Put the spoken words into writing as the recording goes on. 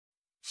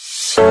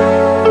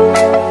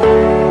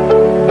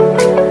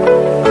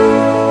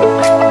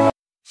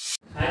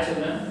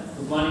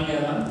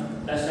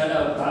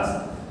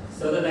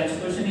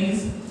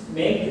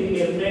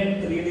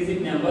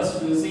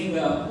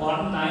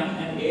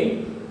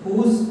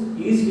whose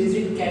each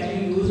digit can be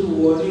used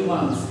only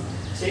once.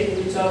 Check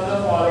which of the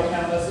following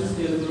numbers is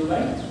divisible by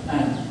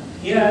 9.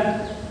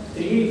 Here,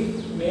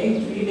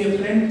 make three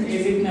different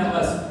basic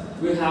numbers.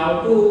 We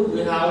have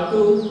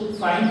to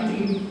find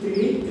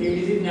three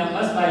digit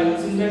numbers by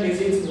using the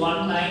digits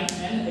 1, 9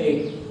 and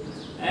 8.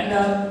 And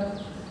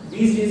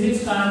these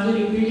digits can't be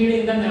repeated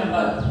in the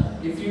number.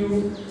 If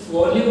you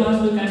only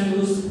once we can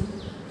use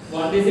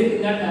one digit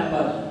in that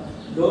number.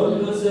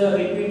 Don't use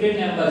repeated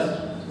numbers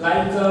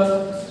like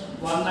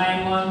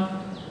 191,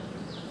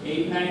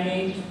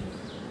 898,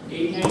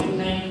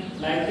 899.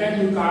 Like that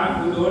we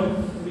can't. We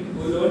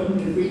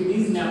don't repeat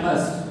these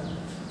numbers.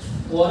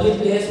 Only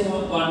place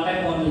one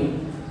time only.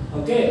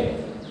 Okay.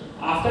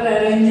 After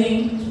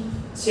arranging,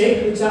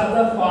 check which of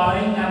the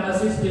following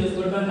numbers is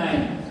divisible by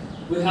 9.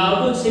 We have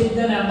to check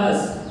the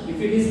numbers if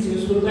it is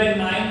divisible by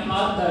 9 or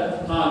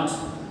not.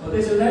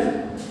 Okay,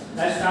 children.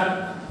 Let's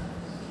start.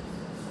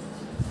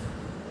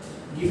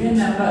 Given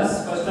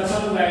numbers. First of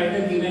all, write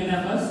the given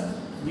numbers.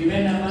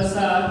 Given numbers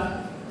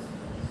are,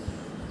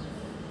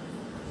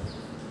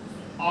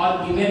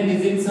 or given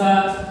digits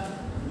are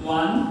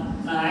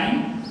 1,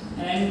 9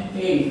 and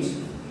 8.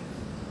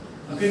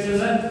 Okay,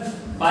 children.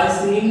 By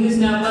seeing these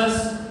numbers,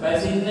 we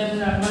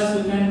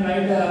can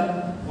write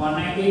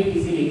 198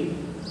 easily.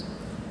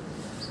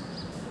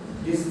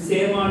 This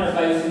same order,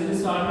 by using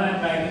this order I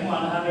am writing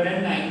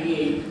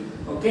 198.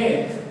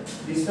 Okay,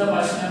 this is the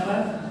first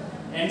number,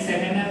 and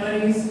second number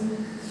is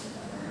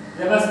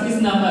reverse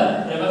this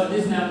number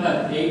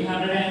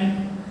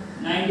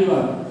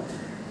 891.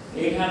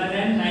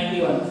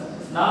 891.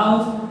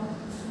 Now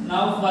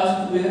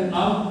first we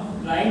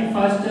write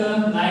first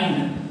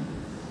 9.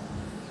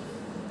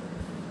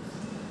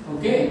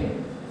 Okay,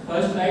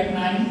 first write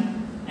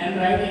 9 and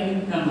write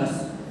any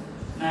numbers.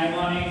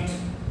 918.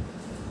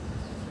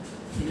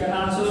 You can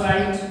also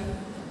write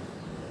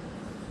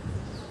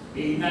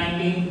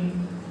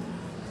 819,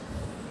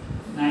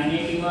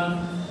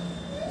 981,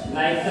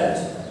 like that.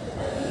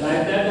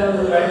 Like that, I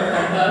will write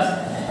numbers.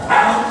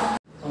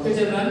 Okay,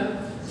 children.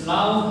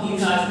 Now he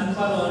is asking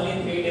for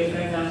only three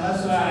different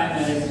numbers, so I am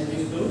arranging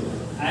these two.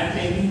 I am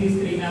taking these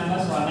three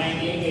numbers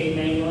 198,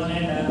 891,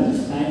 and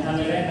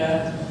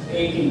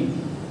 918.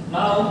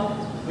 Now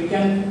we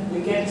can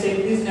check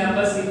these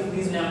numbers if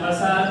these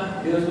numbers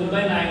are divisible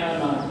by 9 or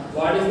not.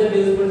 What is the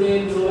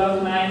divisibility rule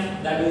of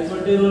 9? The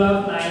divisibility rule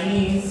of 9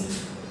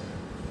 is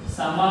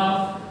sum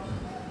of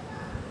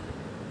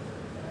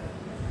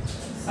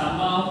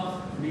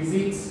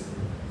digits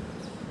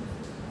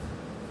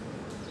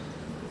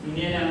in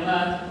a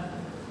number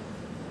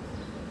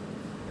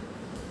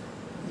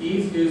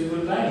is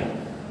divisible by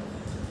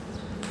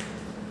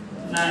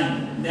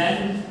 9.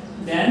 Then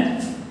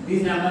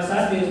these numbers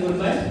are divisible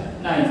by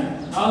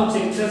 9. Now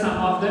check the sum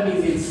of the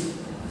digits.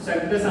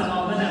 Check the sum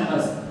of the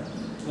numbers.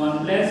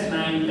 1 plus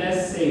 9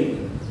 plus 8.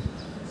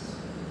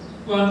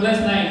 1 plus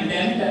 9,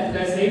 10, 10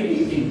 plus 8,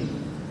 18.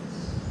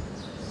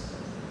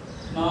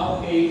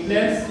 Now 8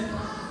 plus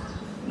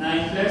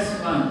 9 plus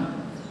 1.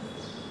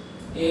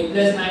 8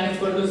 plus 9 is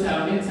equal to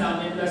 17,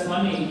 17 plus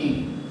 1,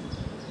 18.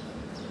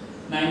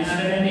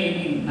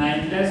 918.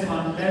 9 plus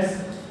 1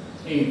 plus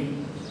 8.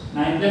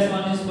 9 plus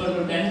 1 is equal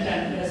to 10,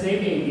 10 plus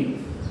 8, 18.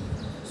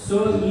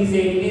 So is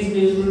 18 is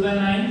divisible by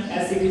 9,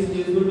 as it is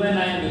divisible by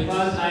 9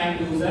 because 9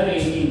 2s are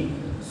 18.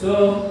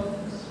 So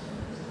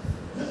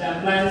that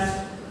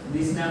implies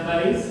this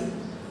number is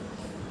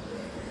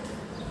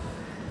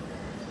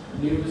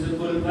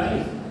divisible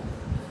by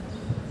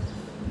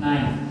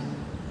 9.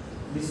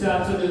 This is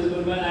also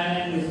divisible by 9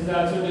 and this is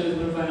also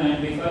divisible by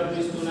 9 because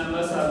these two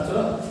numbers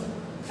also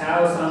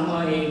have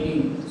sum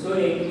 18. So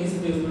 18 is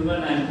divisible by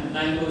 9.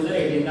 9 2s are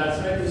 18. That's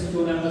why these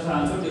two numbers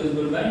are also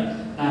divisible by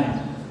 9.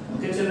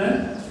 Okay,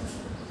 children.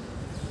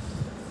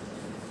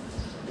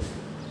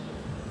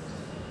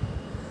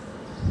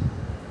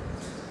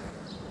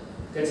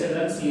 Okay,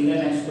 children, see the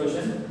next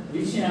question.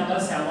 Which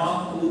numbers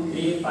among 2,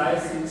 3,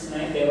 5, 6,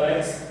 9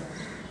 divides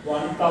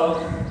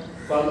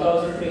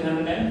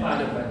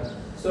 12,345?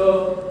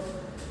 So,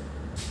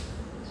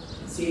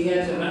 see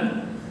here,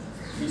 children.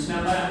 Which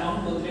number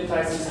among 2, 3,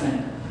 5, 6,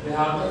 9? We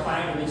have to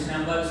find which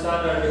numbers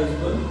are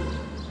divisible.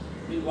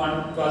 With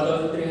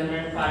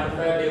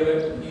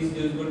 12,345 is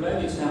divisible by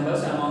which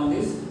numbers among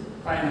these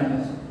 5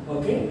 numbers.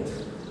 Okay.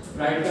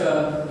 Write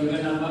the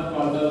given number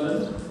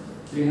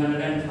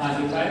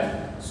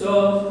 12,345.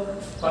 So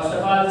first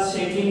of all,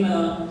 check in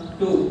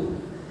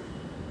 2.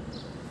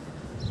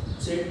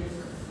 Check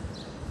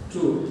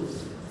 2.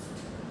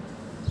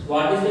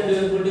 What is the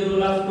divisibility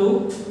rule of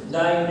 2?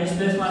 The unit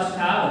space must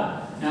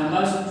have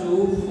numbers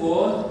 2,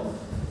 4,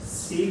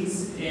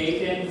 6,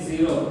 8 and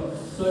 0.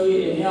 So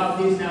any of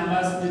these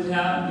numbers will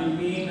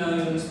be in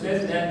unit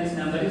space, then this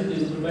number is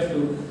divisible by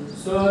 2.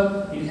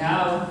 So we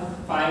have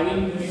 5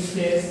 in unit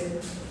space,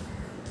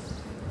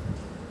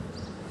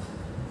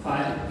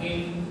 5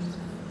 in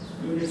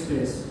unit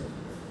space.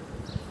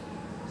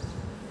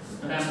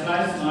 That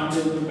implies not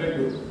divisible by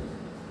 2.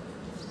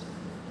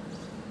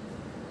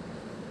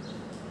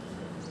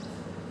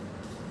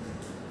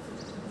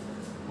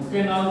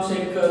 Okay, now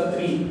check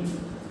 3.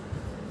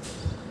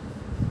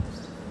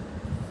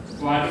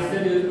 What is the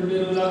divisibility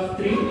rule of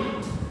 3?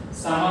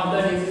 Sum of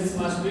the digits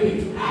must be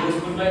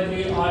divisible by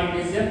 3 or it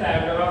is a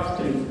factor of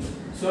 3.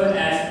 So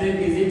add the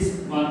digits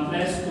 1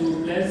 plus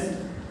 2 plus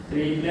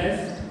 3 plus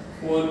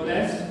 4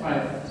 plus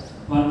 5.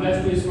 1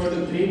 plus 2 is equal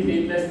to 3,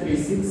 3 plus 3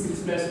 6,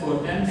 6 plus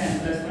 4 10, 10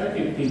 plus 5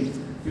 15.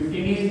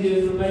 15 is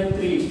divisible by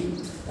 3.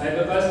 5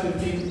 because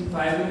 15,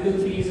 5 into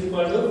 3 is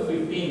equal to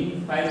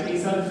 15. 5 3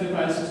 is 3,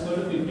 5 is equal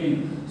to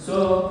 15. So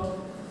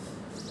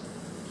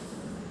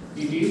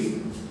it is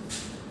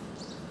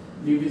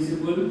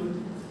divisible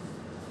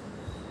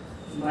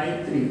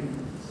by 3.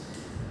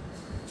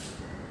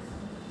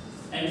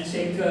 And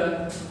check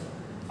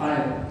 5.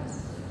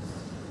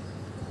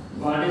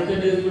 What is the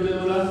divisibility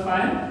rule of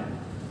 5?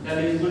 The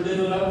divisibility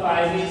rule of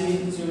 5 is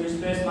its unit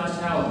place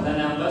must have, the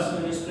numbers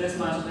unit place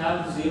must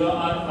have 0 or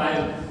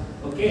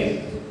 5. Okay.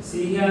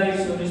 See here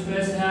its unit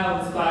place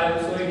have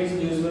 5, so it is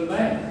divisible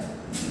by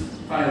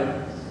 5.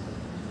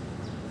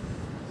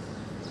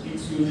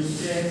 Its unit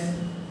place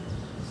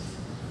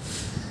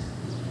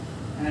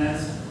has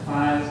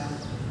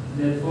 5,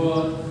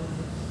 therefore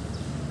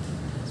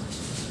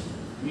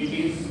it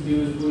is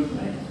divisible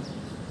by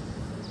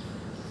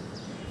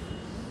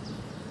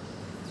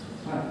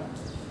 5.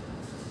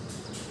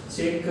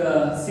 Check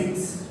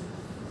 6.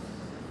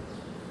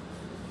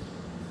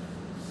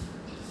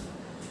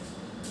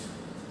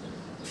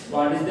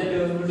 What is the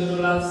divisibility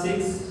rule of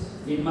 6?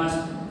 It must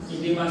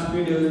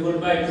be divisible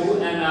by 2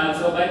 and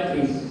also by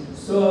 3.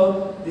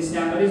 So this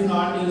number is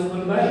not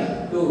divisible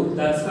by 2.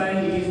 That's why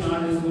it is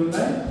not divisible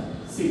by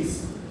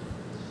 6.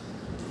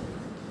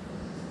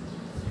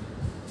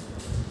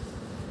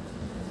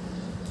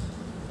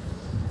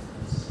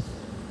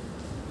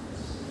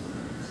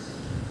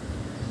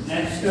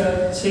 Next,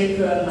 check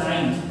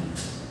 9.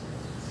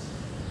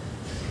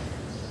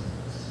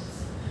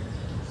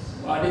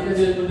 What is the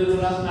divisibility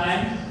rule of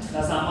 9?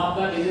 The sum of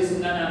the digits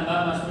in the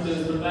number must be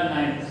divisible by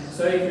 9.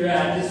 So if you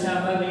add this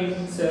number,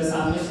 its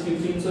sum is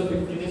 15. So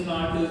 15 is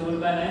not divisible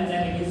by 9,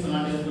 then it is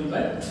not divisible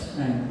by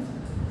 9.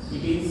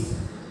 It is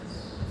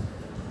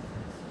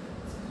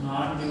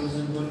not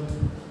divisible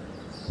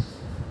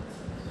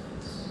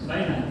by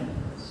 9.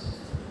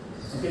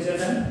 Okay,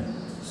 children?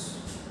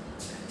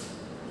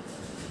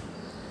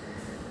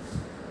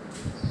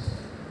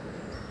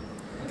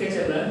 Okay,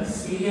 children,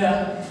 see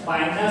here,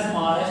 find the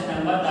smallest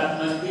number that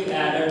must be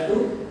added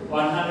to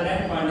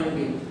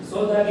 123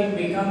 so that it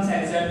becomes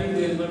exactly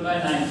divisible by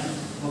 9.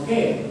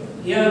 Okay,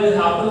 here we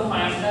have to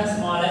find the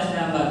smallest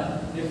number.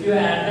 If you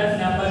add that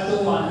number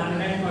to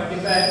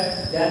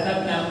 125, then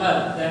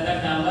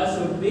that number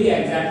should be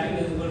exactly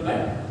divisible by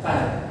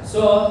 5.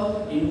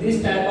 So in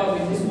this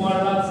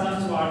model of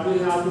sums, what we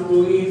have to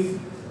do is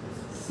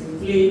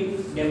simply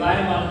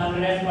divide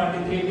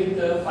 123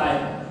 with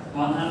 5.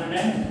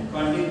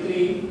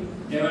 123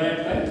 divided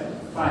by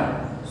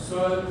 5. So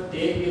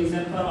take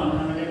division for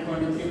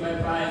 123 by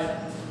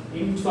 5.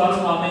 In 12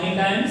 how many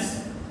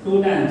times?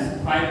 2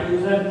 times. 5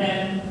 2s are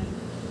 10.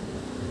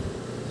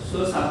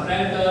 So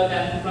subtract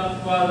 10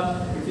 from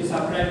 12. If you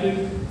subtract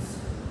it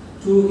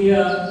 2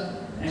 here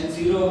and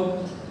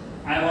 0,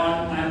 I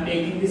am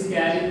taking this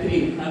carry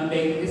 3. I am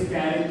taking this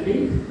carry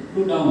 3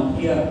 to down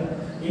here.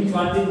 In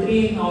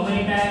 23 how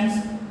many times?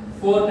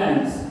 4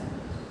 times.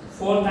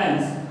 4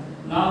 times.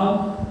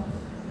 Now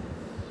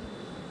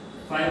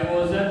 5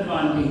 4s are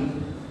 20.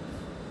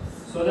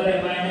 So the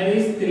remainder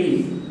is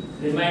 3.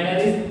 Remainder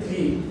is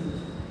 3.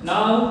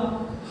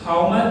 Now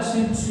how much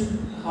we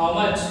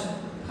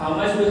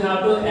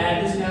have to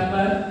add this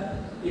number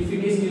if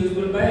it is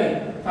divisible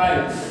by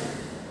 5?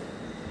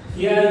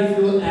 Here if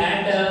you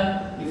add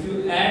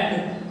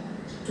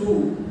 2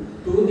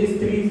 to this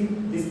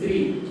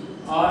 3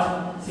 or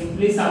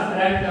simply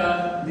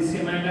subtract this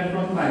remainder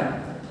from 5.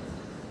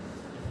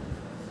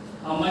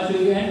 How much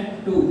we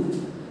get? 2.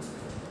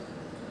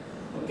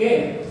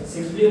 Okay,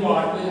 simply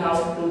what we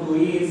have to do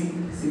is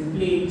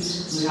simply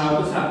we have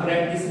to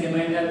subtract this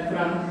remainder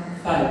from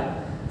 5.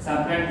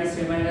 Subtract this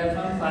remainder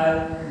from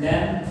 5,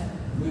 then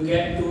we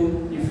get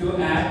 2. If you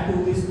add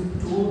 2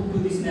 to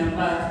this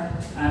number,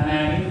 I am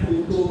adding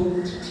 2 to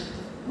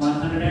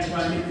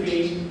 123,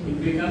 it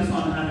becomes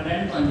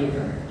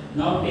 125.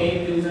 Now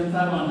take division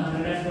for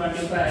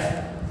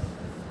 125.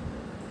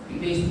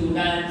 It is 2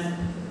 times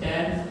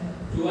 10.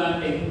 2 I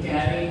am taking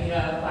carry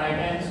here, 5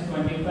 times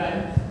 25,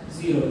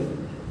 0.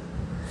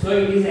 So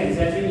it is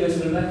exactly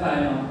divisible by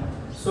 5 now.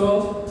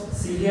 So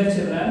see here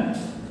children,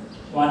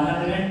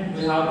 100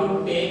 we have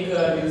to take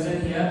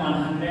division here,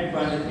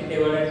 123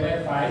 divided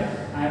by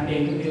 5. I am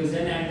taking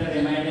division and the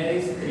remainder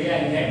is 3 I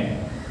get.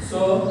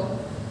 So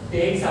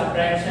take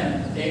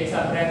subtraction. We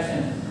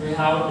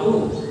have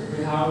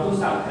to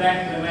subtract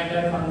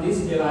remainder from this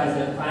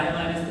divisor. 5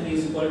 minus 3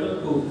 is equal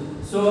to 2.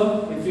 So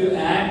if you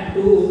add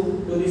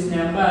 2 to this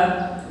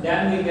number,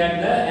 then we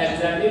get the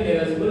exactly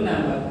divisible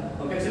number.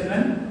 Okay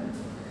children?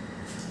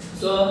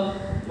 So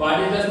what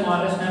is the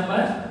smallest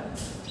number?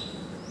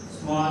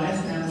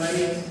 Smallest number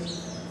is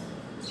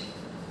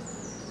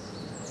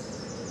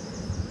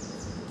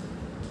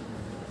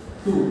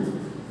 2.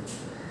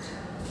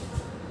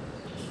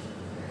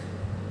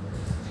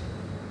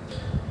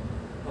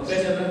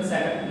 Okay, children.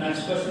 Second,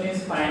 next question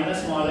is find the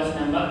smallest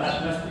number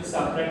that must be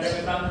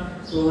subtracted from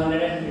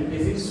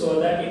 256 so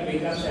that it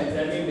becomes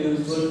exactly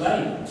divisible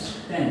by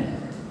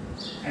 10.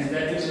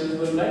 Exactly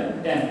divisible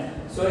by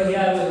 10. So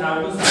here we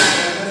have to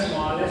subtract the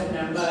smallest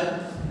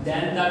number.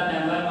 Then that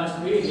number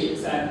must be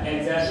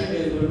exactly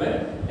divisible by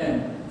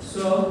 10.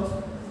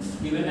 So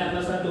given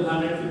numbers are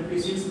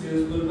 256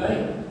 divisible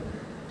by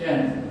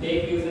 10.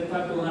 Take division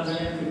for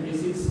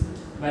 256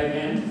 by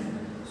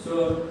 10.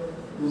 So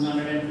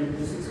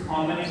 256.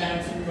 How many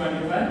times in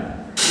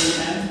 25?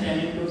 3 times 10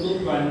 into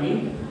 2,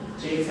 20.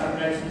 Take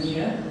subtraction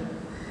here.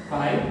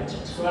 5.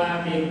 So I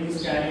am taking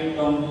this carry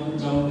down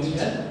to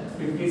here.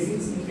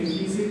 56 in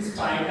 56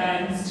 5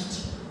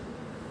 times,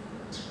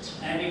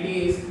 and it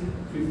is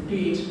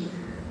 50.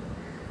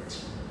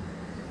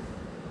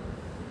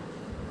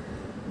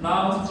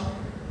 Now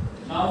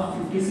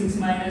 56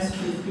 minus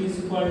 50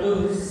 is equal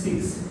to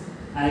 6.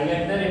 I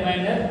get the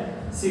remainder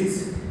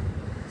 6.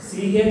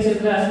 See here,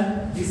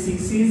 children, the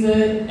 6 is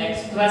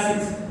extra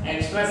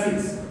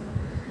 6.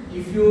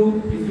 If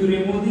you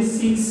remove this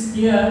 6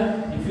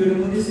 here,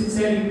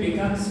 it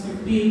becomes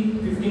 50.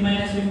 50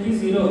 minus 50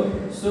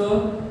 0.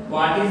 So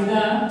what is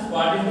the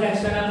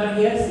extra number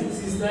here?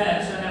 6 is the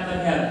extra number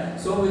here.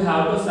 So we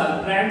have to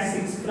subtract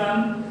 6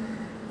 from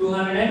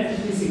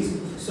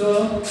 256.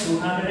 So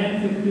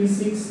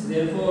 256,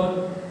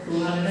 therefore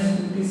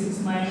 256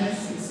 minus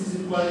 6 is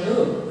equal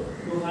to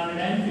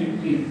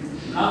 250.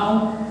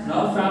 Now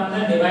from the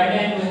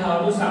dividend we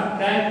have to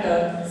subtract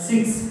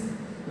 6.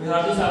 We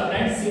have to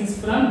subtract 6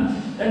 from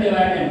the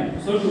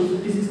dividend. So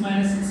 256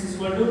 minus 6 is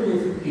equal to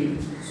 250.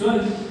 So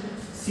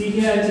see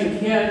here,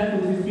 check here,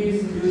 250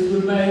 is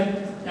divisible by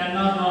 10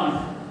 or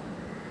not.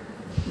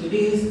 It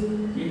is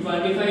in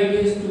 25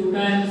 it is 2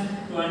 times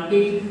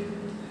 25,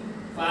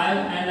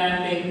 and I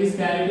am taking this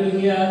carry to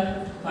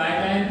here. 5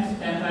 times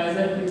 10 5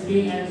 is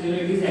 50 and 0,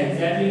 it is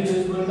exactly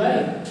divisible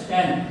by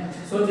 10.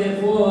 So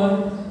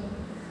therefore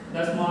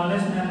the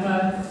smallest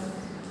number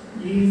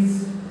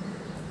is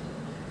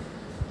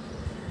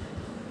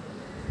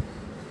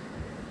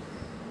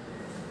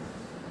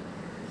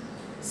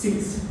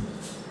 6.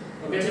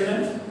 Okay,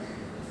 children?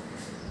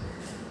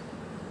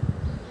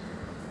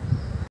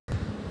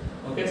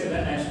 Okay,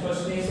 children, next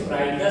question is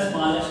write the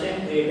smallest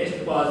and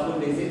greatest possible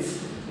digits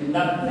in the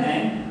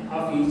blank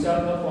of each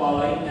of the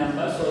following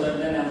numbers so that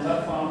the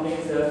number formed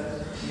is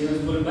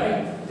divisible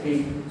by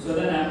 3. So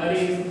the number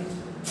is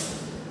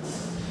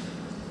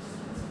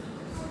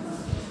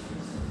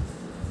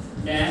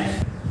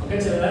dash. Okay,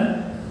 children,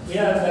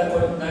 here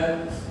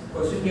the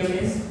question given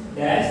is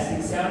dash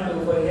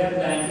 6724. Here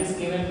blank is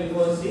given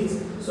before 6.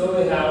 So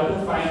we have to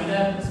find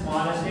the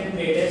smallest and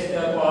greatest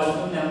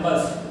possible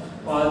numbers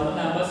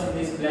in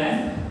this blank.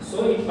 So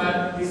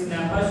this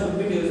number should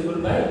be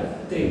divisible by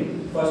 3.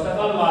 First of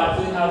all, what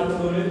we have to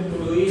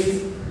do is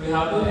we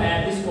have to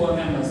add these 4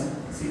 numbers.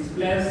 6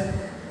 plus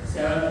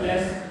 7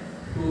 plus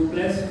 2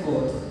 plus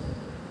 4.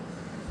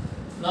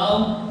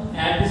 Now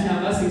add this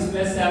number. 6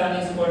 plus 7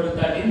 is equal to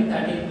 13.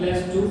 13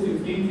 plus 2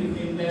 15.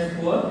 15 plus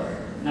 4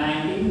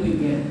 19 we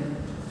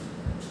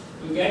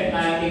get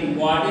 19.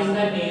 What is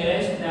the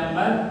nearest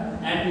number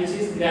and which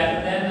is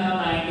greater than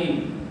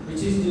 19,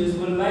 which is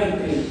divisible by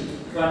 3?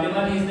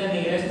 21 is the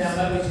nearest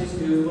number which is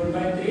divisible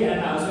by 3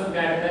 and also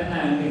greater than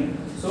 19.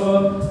 So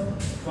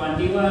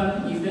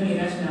 21 is the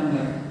nearest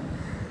number.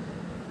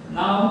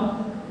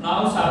 Now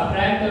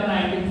subtract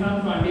 19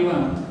 from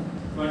 21.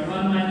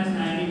 21 minus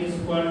 19 is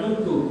equal to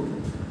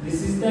 2.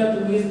 This is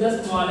the 2 is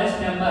the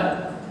smallest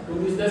number.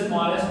 2 is the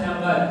smallest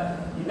number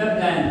in the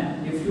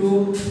blank. If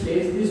you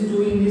place this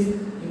 2 in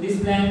this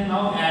blank,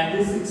 now add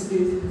this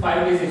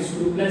 5 digits.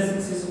 2 plus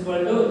 6 is equal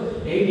to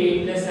 8.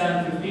 8 plus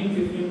 7 15.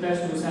 15 plus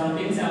 2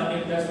 17.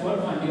 17 plus 4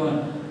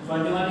 21.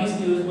 21 is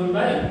divisible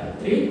by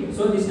 3.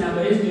 So this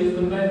number is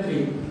divisible by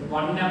 3.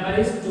 One number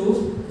is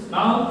 2.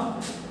 Now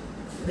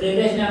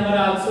greatest number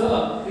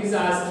also is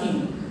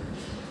asking.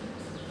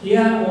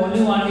 Here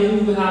only one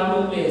digit we have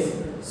to place.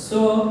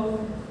 So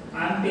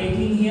I am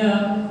taking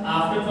here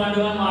after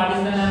 21 what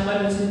is the number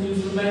which is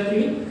divisible by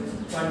 3?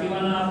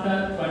 21 after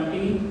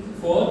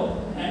 24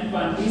 and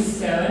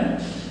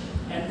 27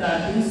 and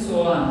 30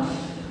 so on.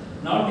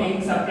 Now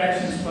take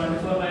subtractions.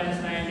 24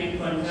 minus 19,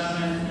 27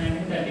 minus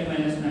 19, 30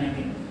 minus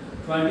 19.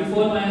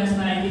 24 minus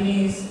 19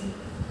 is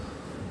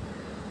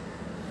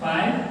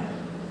 5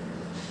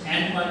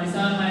 and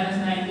 27 minus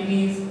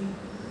 19 is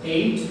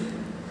 8.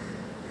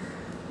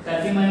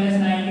 30 minus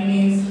 19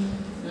 is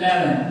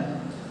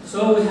 11.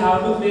 So we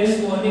have to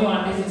place only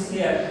one digit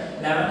here.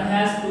 11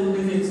 has 2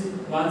 digits,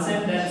 once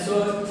and then,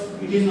 so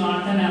it is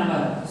not the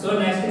number. So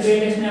next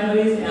greatest number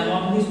is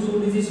among these 2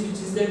 digits, which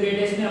is the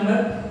greatest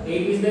number?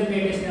 8 is the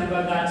greatest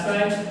number. That's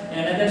why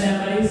another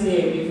number is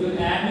 8. If you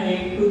add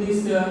 8 to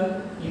this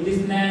in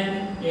this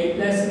line, 8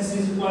 plus 6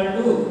 is equal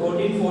to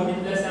 14.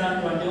 14 plus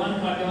 7 21.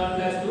 21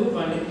 plus 2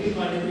 23.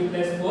 23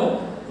 plus 4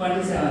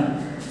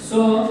 27. So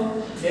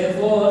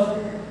therefore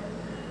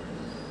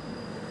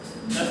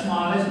the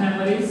smallest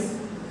number is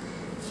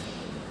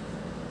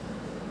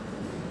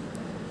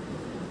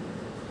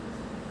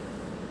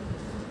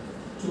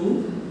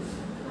 2.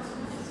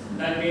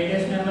 then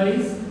greatest number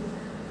is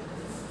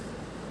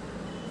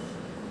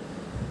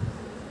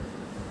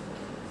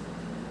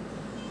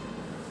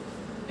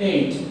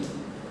 8.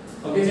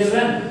 Okay,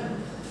 children.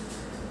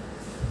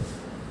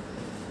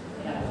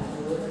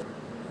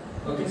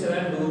 Okay,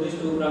 children, do these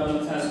two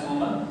problems as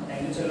common.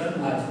 Thank you,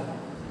 children. Bye.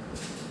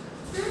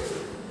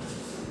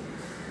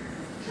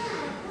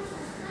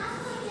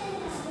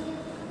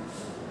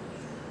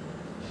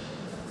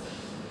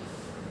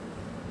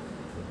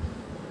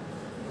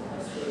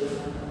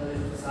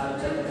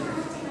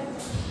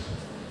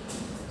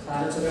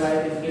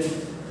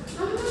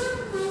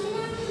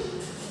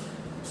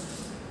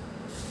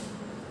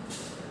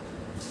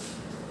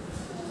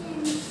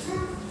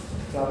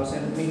 Flowers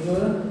and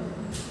minggu.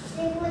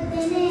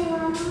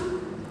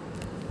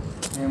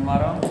 Yang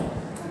marah.